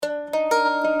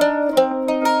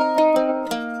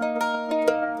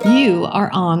You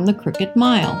are on the Crooked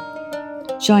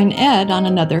Mile. Join Ed on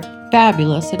another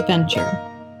fabulous adventure.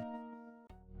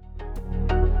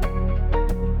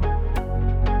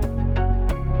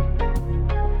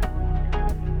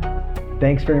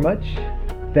 Thanks very much.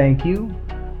 Thank you.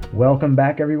 Welcome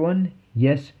back, everyone.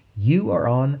 Yes, you are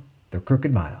on the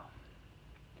Crooked Mile.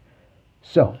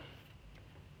 So,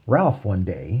 Ralph one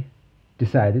day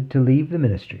decided to leave the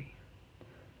ministry.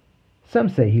 Some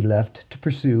say he left to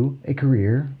pursue a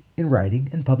career in writing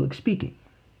and public speaking.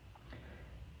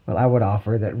 Well, I would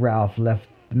offer that Ralph left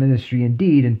the ministry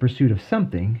indeed in pursuit of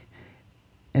something,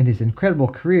 and his incredible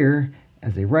career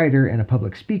as a writer and a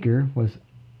public speaker was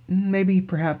maybe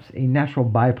perhaps a natural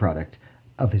byproduct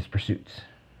of his pursuits.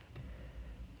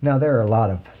 Now, there are a lot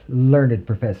of learned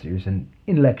professors and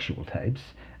intellectual types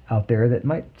out there that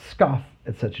might scoff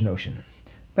at such a notion.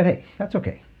 But hey, that's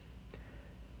okay.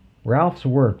 Ralph's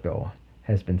work, though,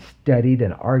 has been studied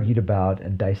and argued about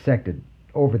and dissected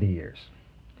over the years.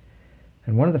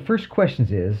 And one of the first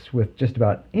questions is, with just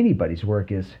about anybody's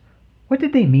work, is, what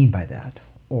did they mean by that?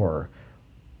 Or,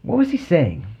 what was he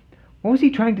saying? What was he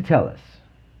trying to tell us?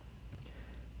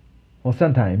 Well,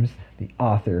 sometimes the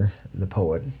author, the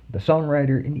poet, the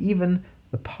songwriter, and even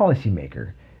the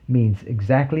policymaker means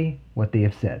exactly what they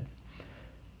have said.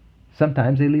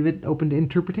 Sometimes they leave it open to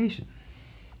interpretation.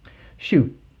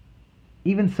 Shoot,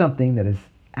 even something that is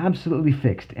absolutely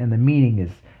fixed and the meaning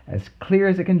is as clear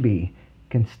as it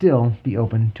can still be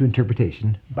open to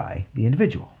interpretation by the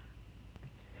individual.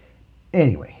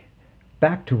 Anyway,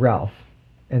 back to Ralph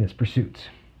and his pursuits.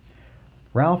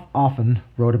 Ralph often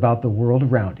wrote about the world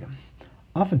around him.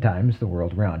 Oftentimes, the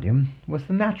world around him was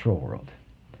the natural world.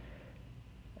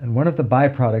 And one of the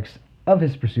byproducts of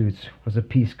his pursuits was a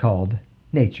piece called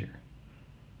Nature.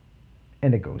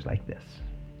 And it goes like this.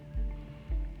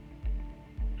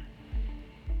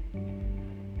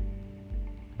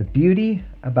 The beauty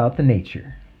about the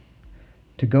nature.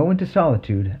 To go into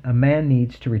solitude, a man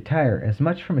needs to retire as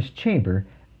much from his chamber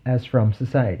as from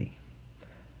society.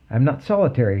 I am not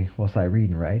solitary whilst I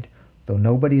read and write, though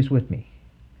nobody is with me.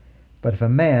 But if a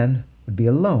man would be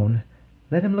alone,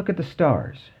 let him look at the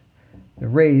stars. The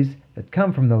rays that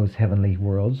come from those heavenly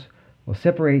worlds will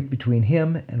separate between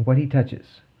him and what he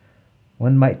touches.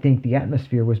 One might think the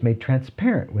atmosphere was made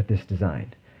transparent with this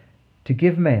design, to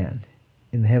give man,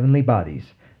 in the heavenly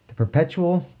bodies, the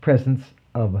perpetual presence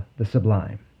of the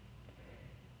sublime.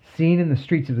 Seen in the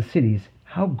streets of the cities,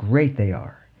 how great they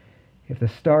are! If the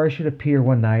stars should appear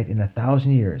one night in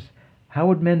 1,000 years, how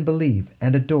would men believe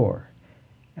and adore,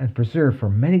 and preserve for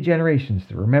many generations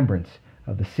the remembrance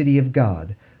of the city of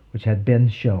God which had been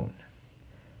shown?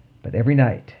 But every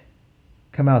night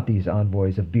come out these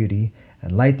envoys of beauty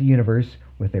and light the universe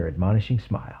with their admonishing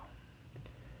smile.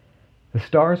 The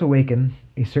stars awaken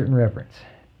a certain reverence,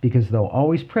 because though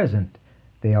always present,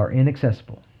 they are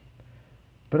inaccessible.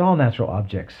 But all natural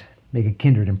objects make a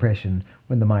kindred impression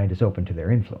when the mind is open to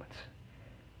their influence.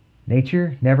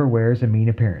 Nature never wears a mean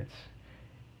appearance.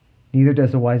 Neither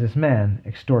does the wisest man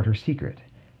extort her secret,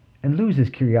 and lose his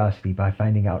curiosity by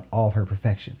finding out all her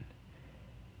perfection.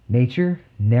 Nature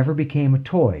never became a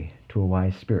toy to a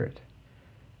wise spirit.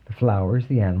 The flowers,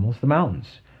 the animals, the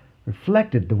mountains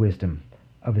reflected the wisdom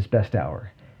of his best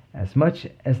hour, as much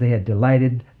as they had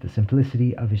delighted the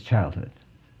simplicity of his childhood.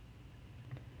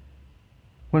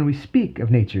 When we speak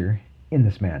of nature in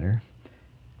this manner,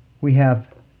 we have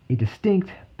a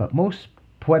distinct but most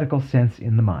poetical sense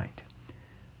in the mind.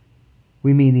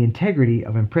 We mean the integrity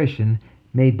of impression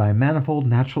made by manifold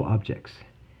natural objects.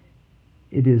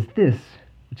 It is this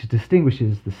which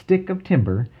distinguishes the stick of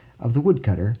timber of the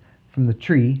woodcutter from the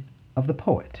tree of the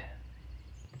poet.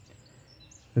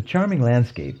 The charming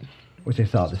landscape, which I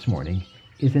saw this morning,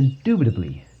 is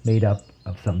indubitably made up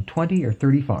of some 20 or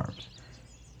 30 farms.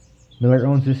 Miller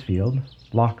owns this field,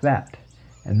 Block that,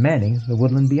 and Manning the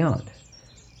woodland beyond.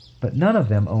 But none of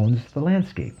them owns the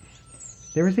landscape.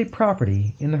 There is a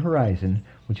property in the horizon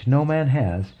which no man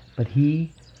has but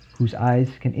he whose eyes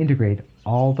can integrate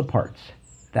all the parts,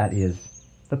 that is,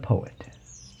 the poet.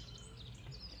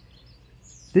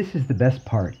 This is the best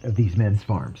part of these men's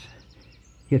farms.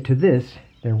 Yet to this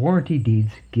their warranty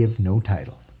deeds give no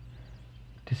title.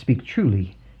 To speak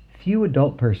truly, few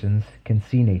adult persons can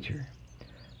see nature.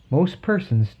 Most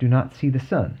persons do not see the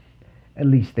sun. At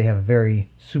least they have a very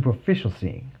superficial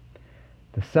seeing.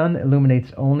 The sun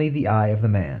illuminates only the eye of the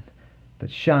man,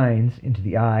 but shines into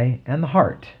the eye and the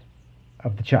heart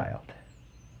of the child.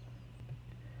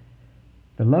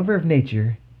 The lover of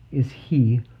nature is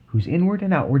he whose inward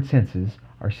and outward senses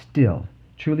are still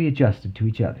truly adjusted to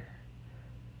each other,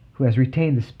 who has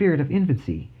retained the spirit of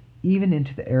infancy even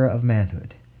into the era of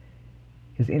manhood.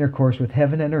 His intercourse with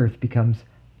heaven and earth becomes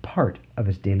part of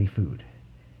his daily food.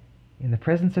 In the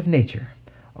presence of nature,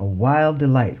 a wild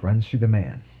delight runs through the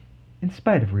man, in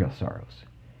spite of real sorrows.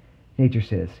 Nature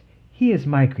says, "He is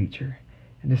my creature,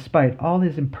 and despite all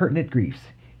his impertinent griefs,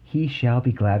 he shall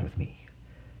be glad with me."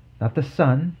 Not the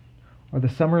sun or the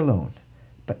summer alone,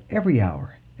 but every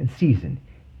hour and season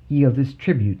yields its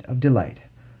tribute of delight,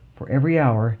 for every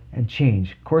hour and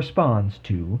change corresponds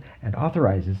to and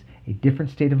authorizes a different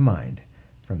state of mind,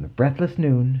 from the breathless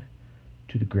noon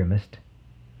to the grimmest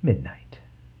midnight.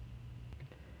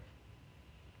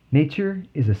 Nature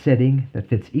is a setting that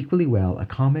fits equally well a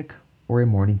comic or a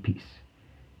morning piece.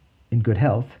 In good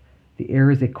health, the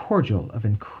air is a cordial of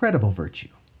incredible virtue.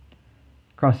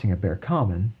 Crossing a bare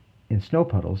common, in snow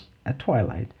puddles, at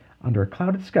twilight, under a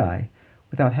clouded sky,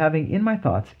 without having in my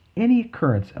thoughts any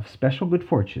occurrence of special good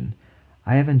fortune,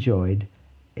 I have enjoyed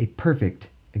a perfect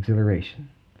exhilaration.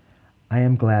 I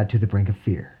am glad to the brink of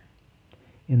fear.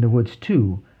 In the woods,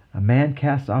 too, a man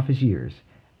casts off his years,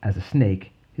 as a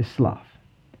snake his slough,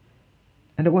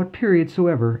 and at what period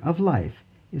soever of life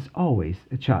is always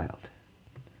a child.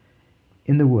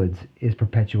 In the woods is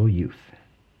perpetual youth.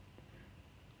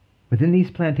 Within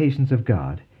these plantations of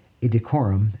God, a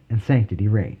decorum and sanctity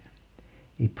reign.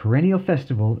 A perennial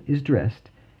festival is dressed,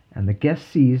 and the guest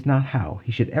sees not how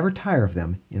he should ever tire of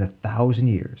them in 1,000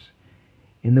 years.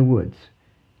 In the woods,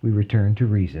 we return to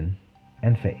reason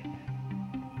and faith.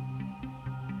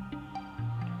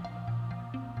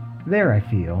 There I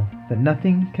feel that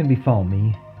nothing can befall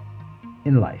me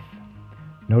in life.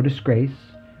 No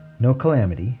disgrace, no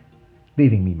calamity,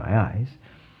 leaving me my eyes,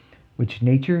 which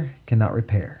nature cannot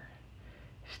repair.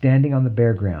 Standing on the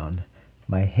bare ground,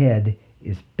 my head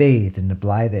is bathed in the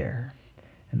blithe air,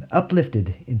 and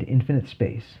uplifted into infinite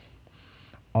space.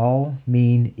 All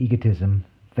mean egotism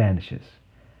vanishes.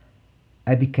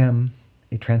 I become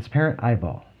a transparent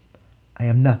eyeball. I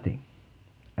am nothing.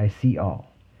 I see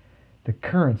all. The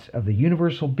currents of the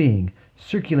universal being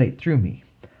circulate through me.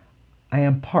 I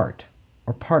am part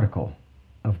or particle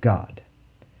of God.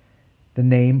 The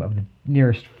name of the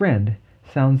nearest friend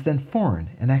sounds then foreign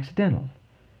and accidental.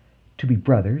 To be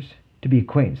brothers, to be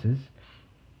acquaintances,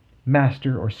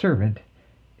 master or servant,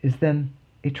 is then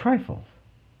a trifle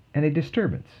and a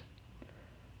disturbance.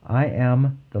 I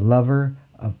am the lover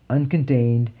of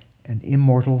uncontained and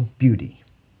immortal beauty.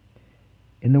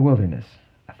 In the wilderness,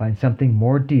 I find something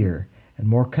more dear and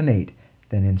more connate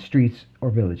than in streets or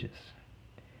villages.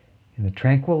 In the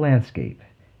tranquil landscape,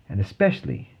 and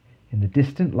especially in the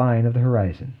distant line of the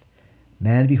horizon,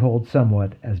 man beholds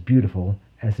somewhat as beautiful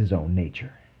as his own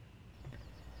nature.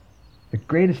 The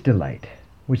greatest delight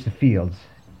which the fields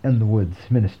and the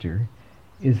woods minister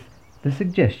is the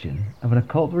suggestion of an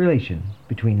occult relation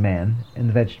between man and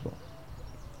the vegetable.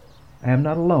 I am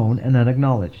not alone and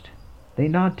unacknowledged. They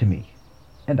nod to me,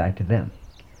 and I to them.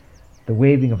 The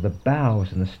waving of the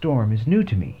boughs in the storm is new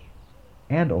to me,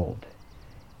 and old.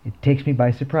 It takes me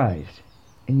by surprise,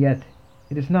 and yet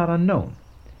it is not unknown.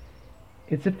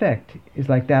 Its effect is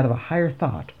like that of a higher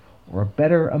thought or a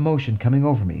better emotion coming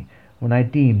over me when I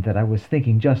deemed that I was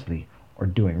thinking justly or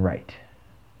doing right.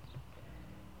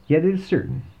 Yet it is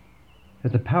certain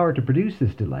that the power to produce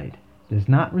this delight does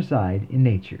not reside in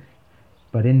nature,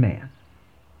 but in man,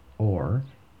 or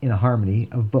in a harmony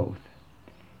of both.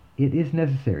 It is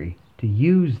necessary to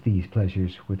use these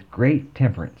pleasures with great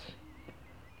temperance,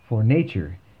 for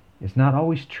nature is not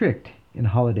always tricked in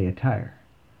holiday attire,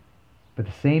 but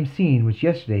the same scene which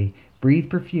yesterday breathed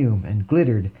perfume and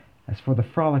glittered as for the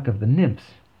frolic of the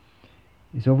nymphs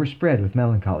is overspread with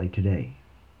melancholy today.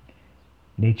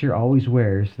 Nature always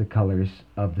wears the colors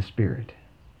of the spirit.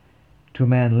 To a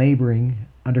man laboring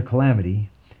under calamity,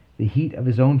 the heat of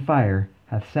his own fire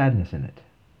hath sadness in it.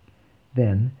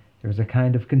 Then there is a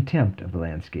kind of contempt of the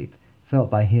landscape felt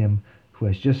by him who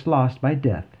has just lost by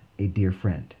death a dear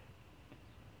friend.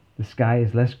 The sky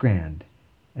is less grand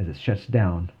as it shuts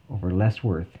down over less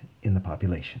worth in the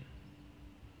population.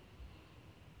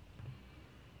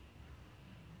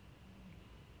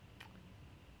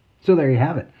 So there you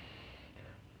have it.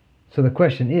 So the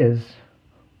question is,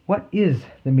 what is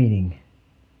the meaning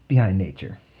behind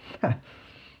nature?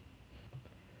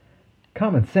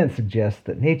 Common sense suggests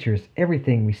that nature is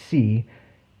everything we see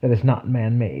that is not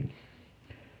man-made.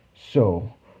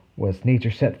 So, was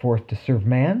nature set forth to serve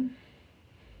man?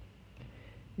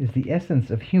 Is the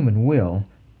essence of human will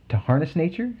to harness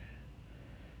nature?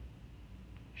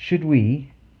 Should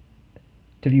we,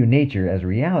 to view nature as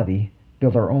reality,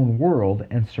 build our own world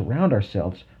and surround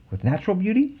ourselves with natural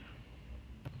beauty?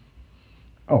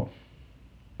 Oh,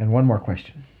 and one more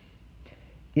question.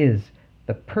 Is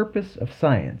the purpose of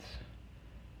science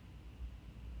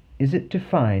is it to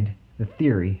find the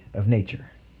theory of nature?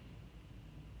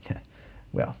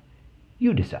 Well,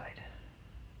 you decide.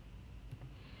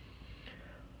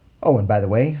 Oh, and by the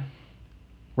way,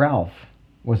 Ralph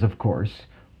was, of course,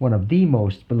 one of the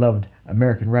most beloved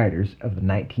American writers of the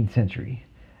 19th century,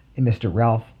 a Mr.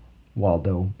 Ralph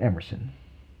Waldo Emerson,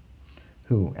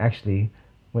 who actually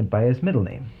went by his middle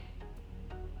name,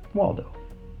 Waldo.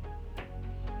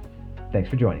 Thanks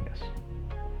for joining us.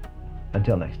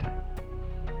 Until next time.